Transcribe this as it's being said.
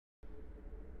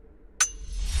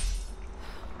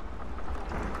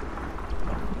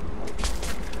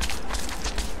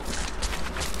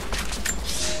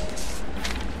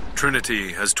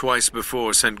Trinity has twice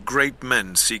before sent great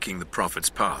men seeking the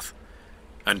Prophet's path,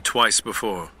 and twice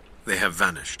before they have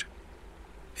vanished.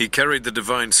 He carried the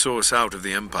divine source out of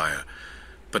the Empire,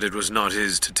 but it was not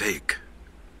his to take.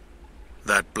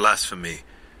 That blasphemy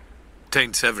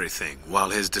taints everything while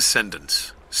his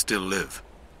descendants still live.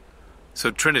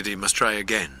 So Trinity must try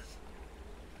again.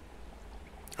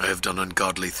 I have done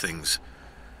ungodly things,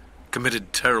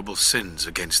 committed terrible sins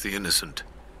against the innocent,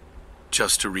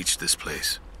 just to reach this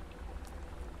place.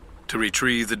 To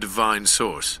retrieve the divine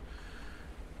source.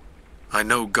 I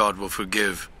know God will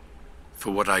forgive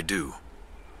for what I do.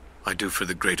 I do for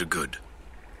the greater good.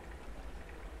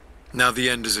 Now the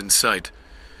end is in sight.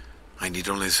 I need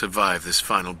only survive this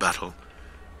final battle,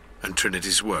 and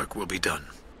Trinity's work will be done.